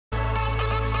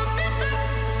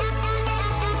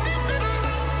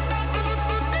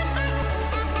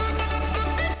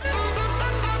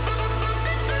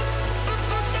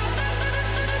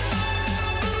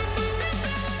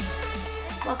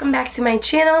welcome back to my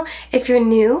channel. If you're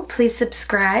new, please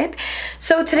subscribe.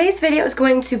 So today's video is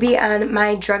going to be on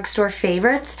my drugstore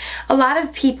favorites. A lot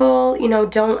of people, you know,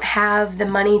 don't have the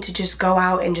money to just go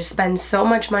out and just spend so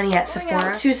much money at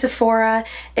Sephora. To Sephora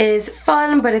is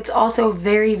fun, but it's also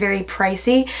very, very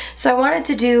pricey. So I wanted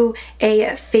to do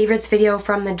a favorites video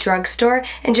from the drugstore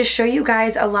and just show you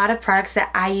guys a lot of products that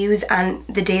I use on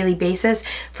the daily basis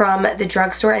from the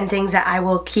drugstore and things that I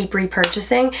will keep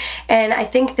repurchasing. And I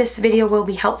think this video will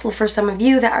be helpful for some of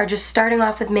you that are just starting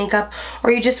off with makeup,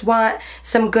 or you just want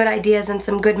some good ideas and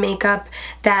some good makeup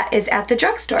that is at the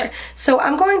drugstore. So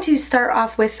I'm going to start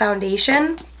off with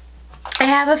foundation. I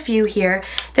have a few here.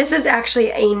 This is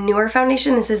actually a newer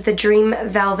foundation. This is the Dream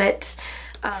Velvet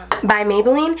by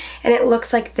Maybelline, and it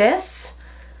looks like this.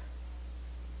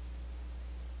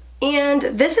 And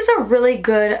this is a really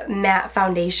good matte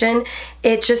foundation.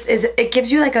 It just is, it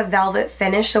gives you like a velvet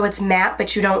finish, so it's matte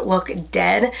but you don't look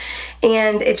dead.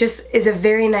 And it just is a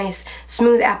very nice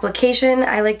smooth application.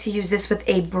 I like to use this with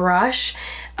a brush,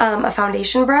 a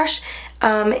foundation brush.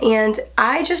 And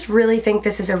I just really think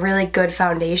this is a really good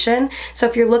foundation. So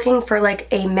if you're looking for like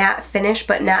a matte finish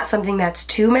but not something that's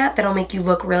too matte that'll make you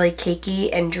look really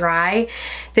cakey and dry,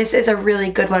 this is a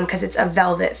really good one because it's a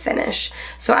velvet finish.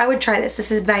 So I would try this. This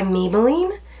is by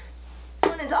Maybelline. This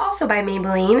one is also by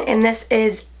Maybelline, and this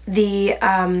is the,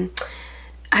 I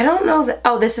don't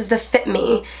know, this is the Fit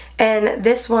Me. And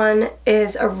this one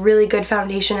is a really good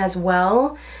foundation as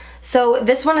well. So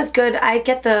this one is good. I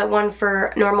get the one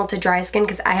for normal to dry skin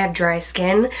because I have dry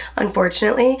skin,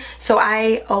 unfortunately. So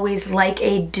I always like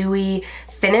a dewy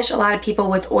finish. A lot of people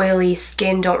with oily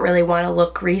skin don't really want to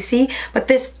look greasy, but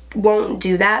this won't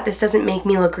do that. This doesn't make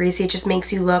me look greasy. It just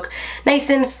makes you look nice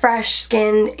and fresh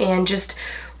skinned and just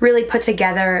really put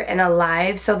together and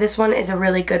alive. So this one is a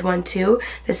really good one too.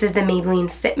 This is the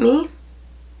Maybelline Fit Me.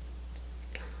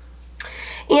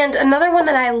 And another one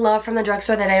that I love from the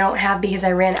drugstore that I don't have because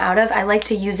I ran out of, I like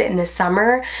to use it in the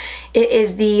summer. It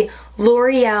is the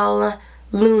Loreal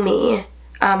Lumi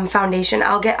foundation.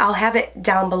 I'll have it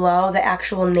down below, the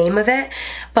actual name of it,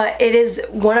 but it is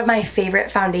one of my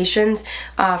favorite foundations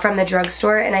from the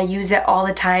drugstore, and I use it all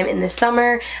the time in the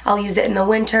summer. I'll use it in the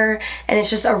winter, and it's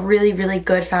just a really, really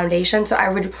good foundation. So I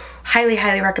would highly,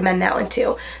 highly recommend that one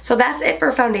too. So that's it for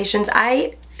foundations.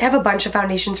 I have a bunch of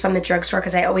foundations from the drugstore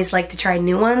because I always like to try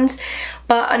new ones,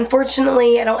 but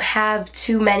unfortunately I don't have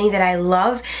too many that I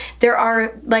love. There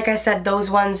are, like I said, those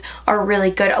ones are really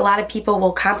good. A lot of people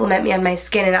will compliment me on my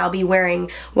skin and I'll be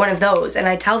wearing one of those, and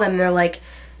I tell them, they're like,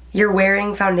 "You're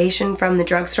wearing foundation from the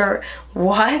drugstore?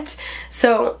 What?"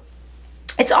 So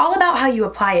it's all about how you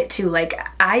apply it too. Like,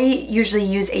 I usually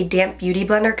use a damp beauty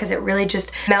blender because it really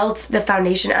just melts the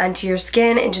foundation onto your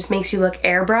skin and just makes you look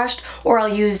airbrushed, or I'll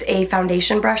use a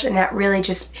foundation brush and that really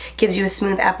just gives you a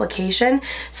smooth application.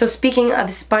 So speaking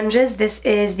of sponges, this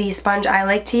is the sponge I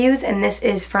like to use, and this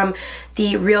is from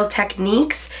the Real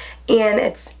Teqniques, and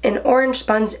it's an orange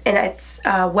sponge, and it's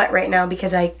wet right now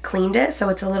because I cleaned it, so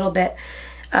it's a little bit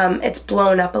it's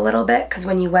blown up a little bit because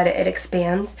when you wet it, it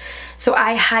expands. So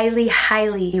I highly,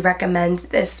 highly recommend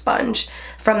this sponge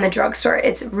from the drugstore.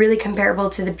 It's really comparable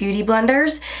to the beauty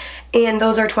blenders, and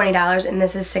those are $20 and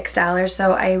this is $6.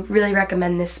 So I really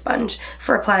recommend this sponge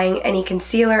for applying any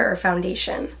concealer or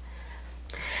foundation.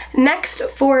 Next,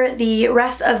 for the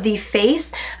rest of the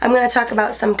face, I'm going to talk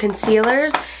about some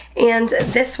concealers, and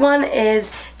this one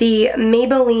is the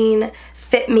Maybelline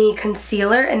Fit Me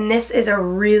concealer, and this is a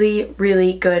really,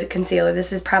 really good concealer.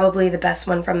 This is probably the best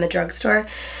one from the drugstore.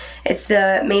 It's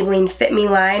the Maybelline Fit Me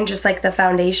line, just like the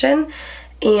foundation,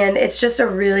 and it's just a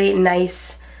really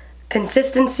nice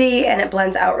consistency and it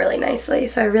blends out really nicely.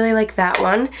 So I really like that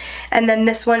one. And then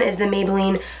this one is the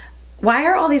Maybelline. Why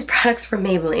are all these products from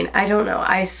Maybelline? I don't know.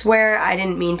 I swear I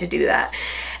didn't mean to do that.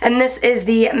 And this is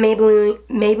the Maybelline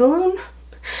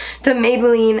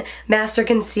Master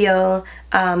concealer,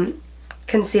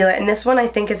 and this one I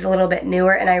think is a little bit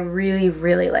newer, and I really,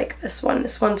 really like this one.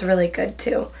 This one's really good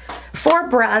too. For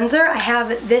bronzer, I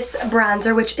have this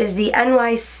bronzer, which is the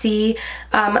NYC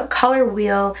Color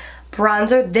Wheel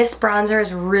bronzer. This bronzer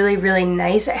is really, really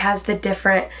nice. It has the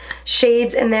different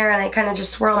shades in there, and I kind of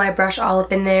just swirl my brush all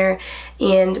up in there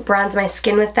and bronze my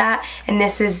skin with that, and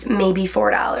this is maybe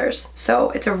 $4.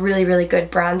 So it's a really, really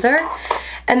good bronzer.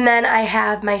 And then I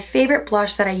have my favorite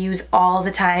blush that I use all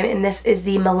the time, and this is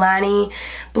the Milani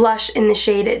blush in the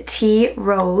shade Tea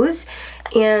Rose,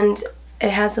 and it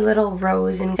has a little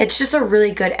rose, and it's just a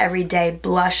really good everyday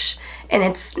blush, and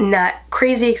it's not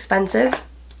crazy expensive.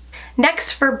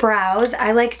 Next, for brows,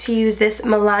 I like to use this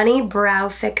Milani Brow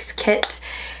Fix Kit,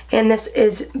 and this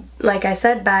is, like I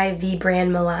said, by the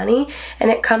brand Milani,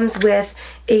 and it comes with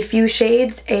a few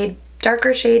shades, a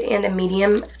darker shade and a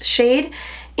medium shade,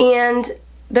 and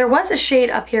there was a shade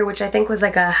up here which I think was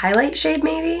like a highlight shade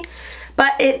maybe,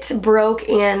 but it broke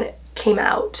and came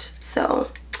out,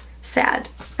 so sad.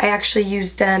 I actually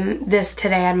used this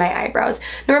today on my eyebrows.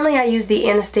 Normally I use the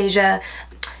Anastasia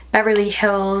Beverly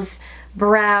Hills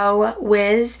Brow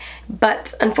Wiz,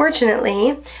 but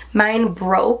unfortunately mine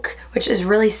broke, which is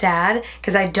really sad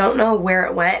because I don't know where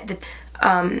it went.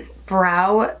 The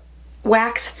brow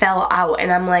wax fell out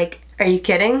and I'm like, are you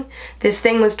kidding? This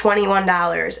thing was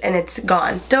 $21 and it's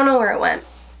gone. Don't know where it went.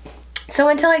 So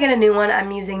until I get a new one,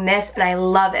 I'm using this and I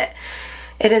love it.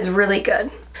 It is really good.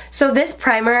 So this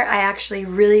primer I actually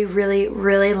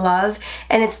really love,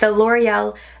 and it's the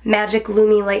L'Oreal Magic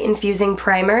Lumi Light Infusing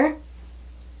Primer.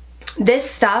 This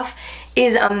stuff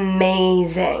is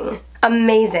amazing.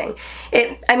 Amazing.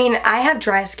 I mean, I have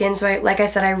dry skin, so like I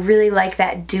said, I really like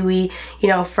that dewy, you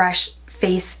know, fresh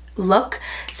face look.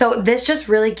 So this just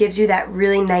really gives you that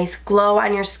really nice glow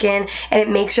on your skin, and it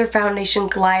makes your foundation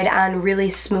glide on really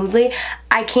smoothly.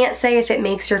 I can't say if it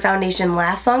makes your foundation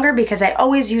last longer because I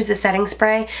always use a setting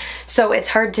spray, so it's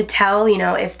hard to tell, you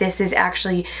know, if this is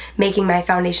actually making my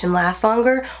foundation last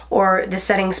longer or the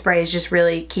setting spray is just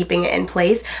really keeping it in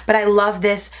place. But I love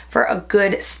this for a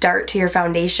good start to your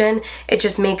foundation. It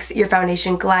just makes your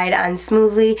foundation glide on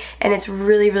smoothly, and it's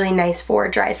really nice for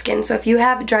dry skin. So if you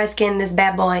have dry skin, this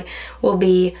bad boy will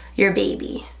be your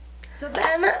baby. So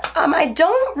then,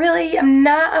 I'm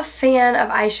not a fan of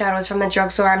eyeshadows from the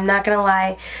drugstore, I'm not gonna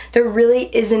lie. There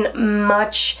really isn't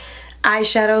much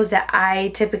eyeshadows that I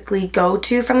typically go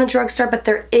to from the drugstore, but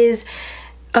there is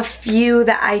a few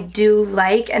that I do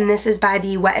like, and this is by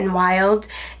the Wet n Wild,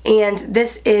 and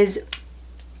this is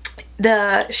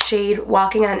the shade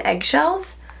Walking on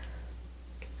Eggshells.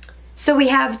 So we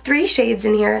have 3 shades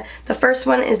in here. The first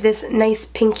one is this nice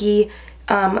pinky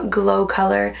glow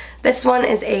color. This one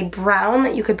is a brown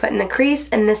that you could put in the crease,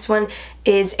 and this one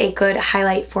is a good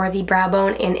highlight for the brow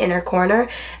bone and inner corner.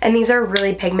 And these are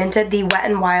really pigmented. The Wet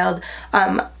n Wild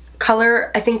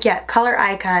color, Color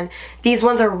Icon, these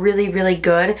ones are really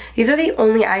good. These are the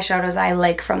only eyeshadows I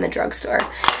like from the drugstore.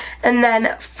 And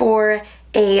then for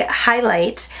a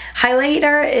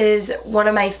highlighter is one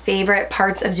of my favorite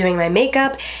parts of doing my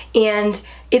makeup, and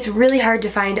it's really hard to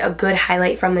find a good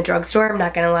highlight from the drugstore, I'm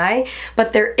not gonna lie,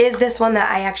 but there is this one that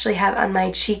I actually have on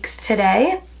my cheeks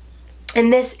today,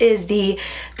 and this is the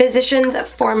Physicians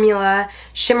Formula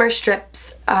Shimmer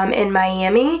Strips in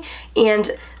Miami,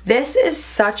 and this is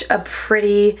such a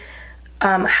pretty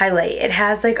highlight. It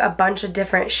has like a bunch of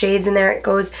different shades in there. It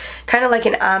goes kind of like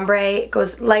an ombre, it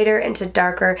goes lighter into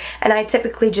darker, and I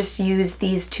typically just use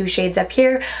these 2 shades up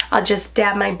here. I'll just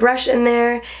dab my brush in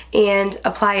there and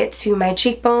apply it to my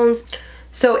cheekbones.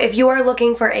 So if you are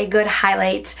looking for a good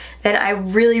highlight, then I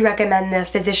really recommend the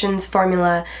Physicians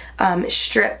Formula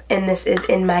strip, and this is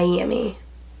in Miami.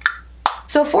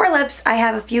 So for lips, I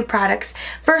have a few products.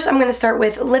 First, I'm going to start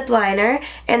with lip liner,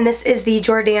 and this is the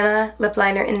Jordanna lip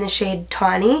liner in the shade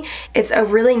Tawny. It's a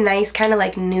really nice kind of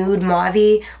like nude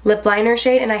mauve-y lip liner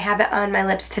shade, and I have it on my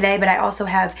lips today, but I also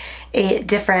have a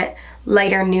different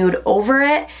lighter nude over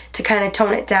it to kind of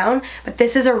tone it down. But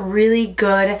this is a really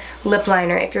good lip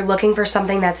liner if you're looking for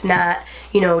something that's not,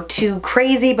 you know, too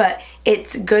crazy, but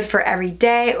it's good for every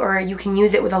day, or you can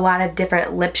use it with a lot of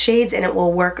different lip shades and it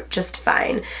will work just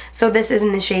fine. So this is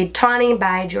in the shade Tawny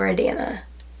by Jordanna.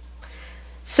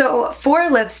 So for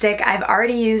lipstick, I've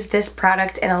already used this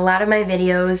product in a lot of my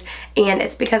videos, and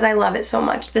it's because I love it so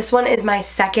much. This one is my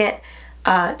second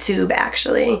tube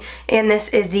actually, and this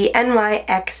is the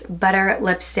NYX Butter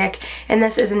Lipstick, and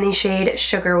this is in the shade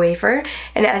Sugar Wafer,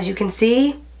 and as you can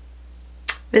see,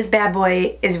 this bad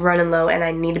boy is running low and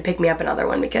I need to pick me up another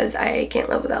one because I can't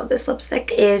live without this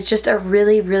lipstick. It is just a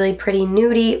really pretty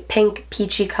nudie pink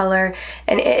peachy color,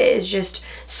 and it is just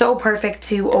so perfect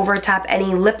to overtop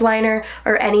any lip liner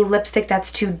or any lipstick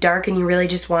that's too dark and you really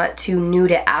just want to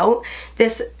nude it out.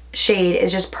 This shade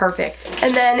is just perfect.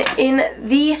 And then in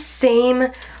the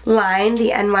same line,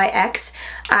 the NYX,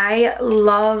 I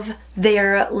love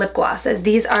their lip glosses.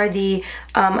 These are the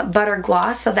Butter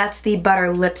Gloss, so that's the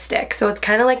butter lipstick. So it's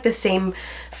kind of like the same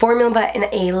formula but in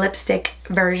a lipstick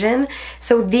version.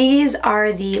 So these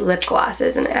are the lip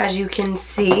glosses, and as you can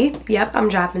see, yep, I'm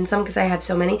dropping some because I have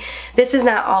so many. This is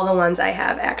not all the ones I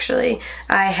have actually.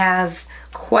 I have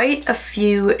quite a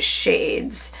few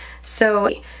shades. So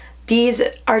These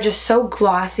are just so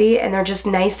glossy and they're just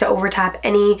nice to overtop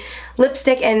any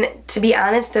lipstick, and to be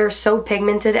honest, they're so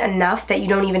pigmented enough that you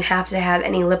don't even have to have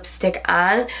any lipstick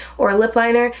on or lip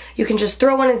liner. You can just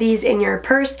throw one of these in your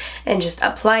purse and just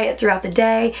apply it throughout the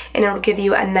day, and it'll give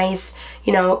you a nice,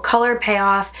 you know, color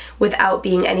payoff without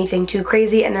being anything too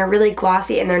crazy. And they're really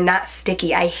glossy and they're not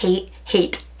sticky. I hate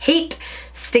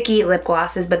sticky lip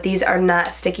glosses, but these are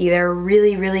not sticky. They're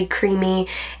really, really creamy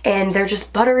and they're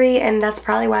just buttery, and that's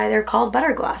probably why they're called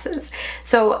butter glosses.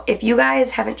 So if you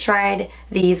guys haven't tried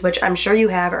these, which I'm sure you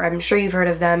have, or I'm sure you've heard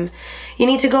of them, you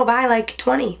need to go buy like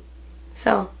 20.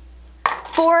 So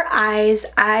for eyes,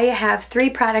 I have 3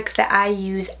 products that I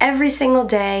use every single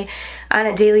day on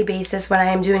a daily basis when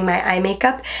I am doing my eye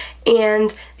makeup,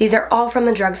 and these are all from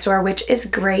the drugstore, which is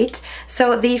great.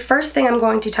 So the first thing I'm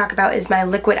going to talk about is my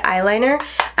liquid eyeliner.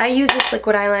 I use this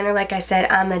liquid eyeliner, like I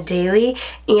said, on the daily,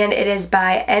 and it is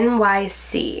by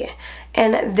NYC,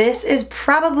 and this is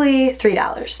probably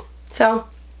 $3. So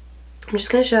I'm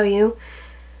just going to show you.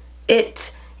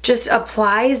 It just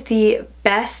applies the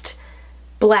best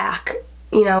black,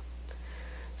 you know.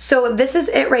 So this is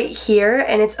it right here,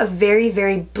 and it's a very,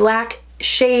 very black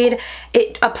shade.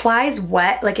 It applies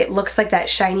wet, like it looks like that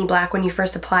shiny black when you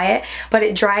first apply it, but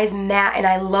it dries matte, and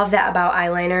I love that about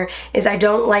eyeliner, is I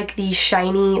don't like the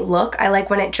shiny look. I like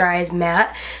when it dries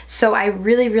matte. So I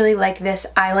really, really like this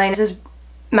eyeliner. This is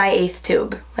my 8th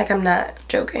tube. Like, I'm not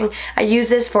joking. I use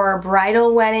this for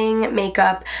bridal wedding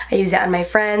makeup. I use it on my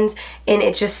friends, and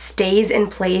it just stays in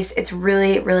place. It's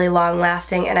really, really long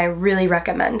lasting, and I really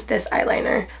recommend this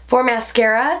eyeliner. For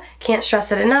mascara, can't stress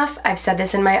it enough. I've said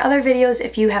this in my other videos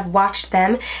if you have watched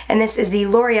them, and this is the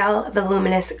Loreal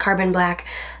Voluminious Carbon Black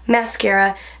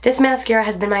mascara. This mascara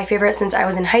has been my favorite since I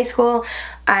was in high school.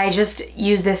 I just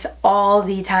use this all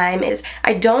the time.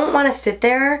 I don't want to sit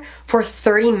there for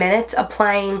 30 minutes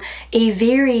applying a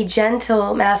very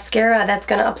gentle mascara that's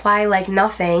going to apply like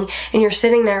nothing, and you're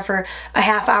sitting there for a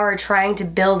half hour trying to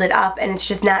build it up, and it's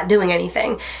just not doing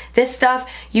anything. This stuff,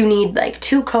 you need like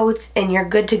 2 coats and you're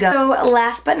good to go. So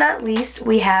last but not least,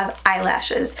 we have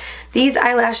eyelashes. These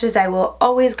eyelashes I will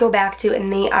always go back to,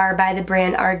 and they are by the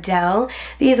brand Ardell.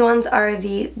 These ones are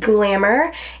the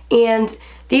Glamour, and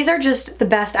these are just the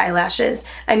best eyelashes,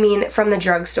 I mean, from the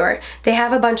drugstore. They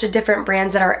have a bunch of different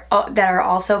brands that are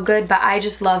also good, but I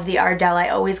just love the Ardell. I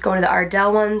always go to the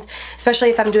Ardell ones, especially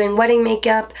if I'm doing wedding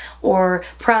makeup or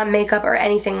prom makeup or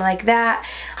anything like that,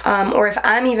 or if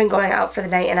I'm even going out for the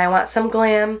night and I want some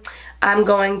glam. I'm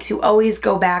going to always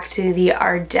go back to the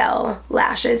Ardell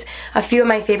lashes. A few of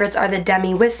my favorites are the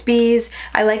Demi Wispies.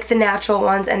 I like the natural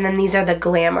ones, and then these are the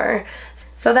Glamour.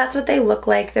 So that's what they look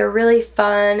like. They're really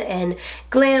fun and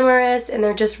glamorous, and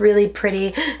they're just really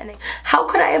pretty. How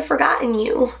could I have forgotten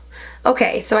you?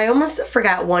 Okay, so I almost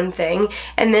forgot one thing,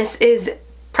 and this is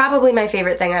probably my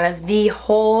favorite thing out of the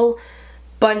whole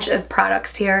bunch of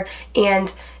products here,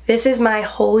 and this is my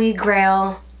Holy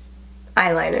Grail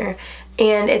eyeliner.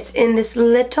 And it's in this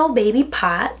little baby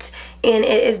pot, and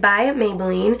it is by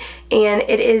Maybelline, and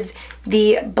it is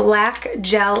the black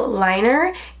gel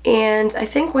liner, and I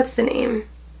think, what's the name?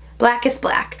 Blackest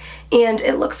Black. And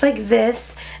it looks like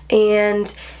this,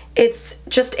 and it's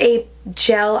just a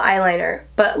gel eyeliner,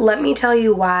 but let me tell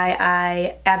you why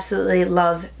I absolutely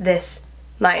love this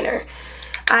liner.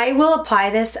 I will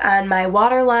apply this on my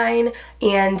waterline,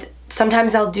 and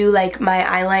sometimes I'll do like my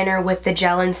eyeliner with the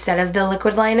gel instead of the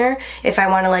liquid liner if I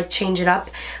want to like change it up.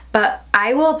 But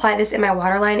I will apply this in my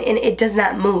waterline, and it does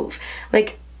not move.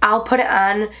 Like, I'll put it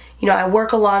on, you know, I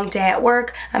work a long day at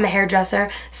work, I'm a hairdresser,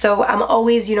 so I'm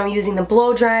always, you know, using the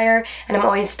blow dryer, and I'm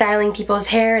always styling people's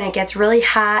hair, and it gets really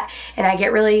hot, and I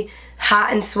get really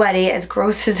hot and sweaty, as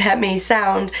gross as that may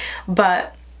sound.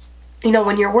 But you know,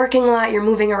 when you're working a lot, you're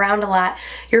moving around a lot,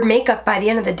 your makeup by the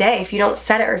end of the day, if you don't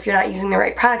set it or if you're not using the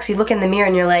right products, you look in the mirror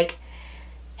and you're like,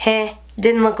 heh,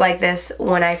 didn't look like this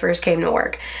when I first came to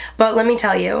work. But let me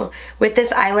tell you, with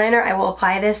this eyeliner, I will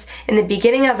apply this in the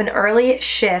beginning of an early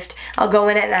shift. I'll go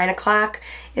in at 9 o'clock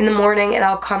in the morning, and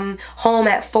I'll come home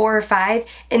at 4 or 5,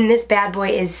 and this bad boy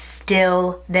is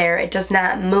still there. It does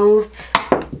not move.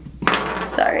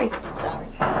 Sorry.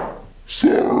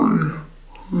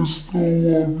 I still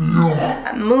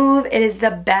love you. Move. It is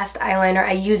the best eyeliner.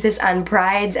 I use this on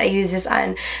brides. I use this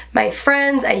on my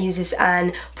friends. I use this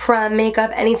on prom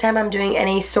makeup. Anytime I'm doing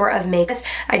any sort of makeup,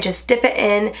 I just dip it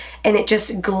in, and it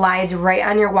just glides right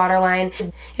on your waterline.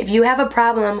 If you have a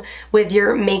problem with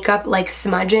your makeup like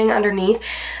smudging underneath,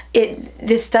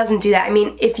 this doesn't do that. I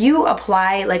mean, if you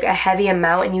apply like a heavy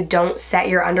amount and you don't set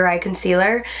your under eye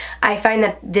concealer, I find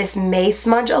that this may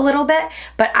smudge a little bit,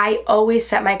 but I always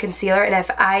set my concealer, and if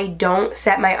I don't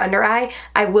set my under eye,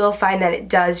 I will find that it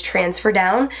does transfer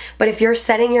down. But if you're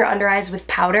setting your under eyes with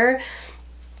powder,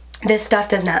 this stuff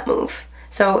does not move.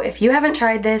 So if you haven't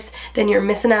tried this, then you're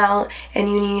missing out and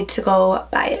you need to go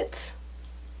buy it.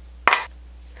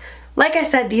 Like I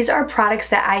said, these are products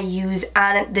that I use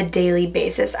on the daily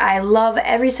basis. I love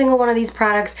every single one of these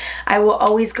products. I will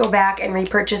always go back and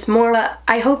repurchase more. But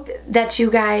I hope that you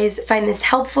guys find this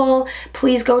helpful.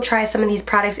 Please go try some of these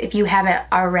products if you haven't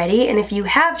already. And if you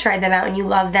have tried them out and you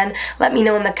love them, let me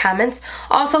know in the comments.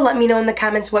 Also, let me know in the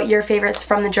comments what your favorites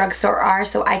from the drugstore are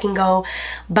so I can go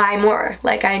buy more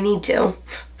like I need to.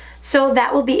 So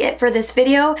that will be it for this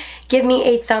video. Give me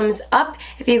a thumbs up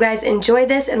if you guys enjoyed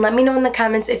this, and let me know in the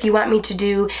comments if you want me to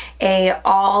do a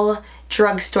all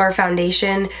drugstore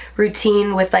foundation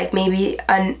routine with like maybe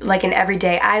like an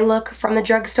everyday eye look from the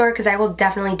drugstore, because I will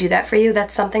definitely do that for you.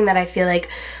 That's something that I feel like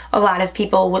a lot of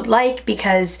people would like,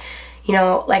 because you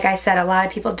know, like I said, a lot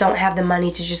of people don't have the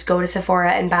money to just go to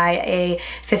Sephora and buy a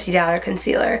 $50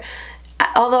 concealer.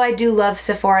 Although I do love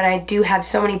Sephora and I do have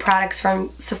so many products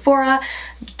from Sephora,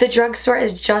 the drugstore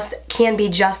can be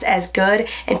just as good,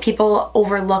 and people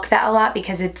overlook that a lot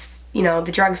because it's, you know,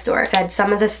 the drugstore. That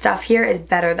some of the stuff here is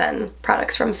better than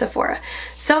products from Sephora.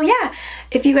 So yeah,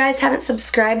 if you guys haven't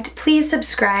subscribed, please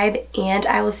subscribe, and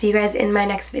I will see you guys in my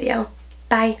next video.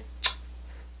 Bye.